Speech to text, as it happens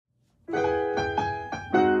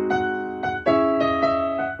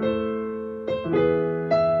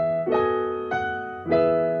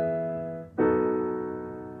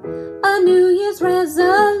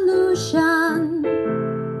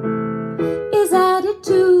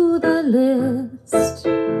list.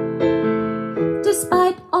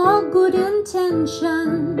 Despite all good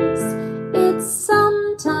intentions, it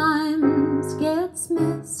sometimes gets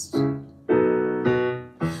missed.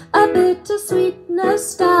 A bittersweet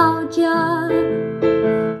nostalgia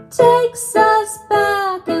takes us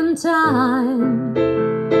back in time.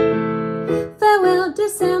 Farewell,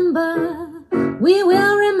 December, we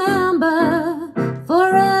will remember,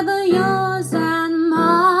 forever yours and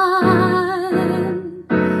mine.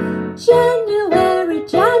 January,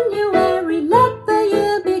 January, let the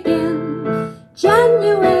year begin.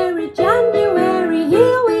 January, January,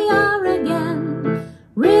 here we are again,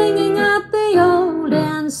 ringing out the old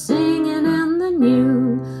and singing in the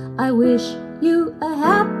new. I wish you a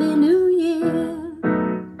happy new year.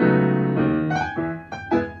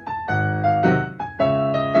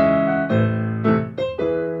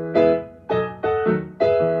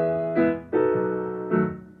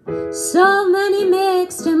 So many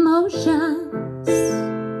mixed emotions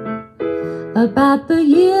about the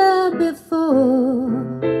year before,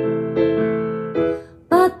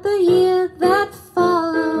 but the year that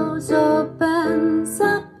follows opens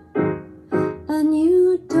up a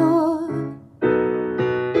new door.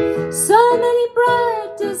 So many bright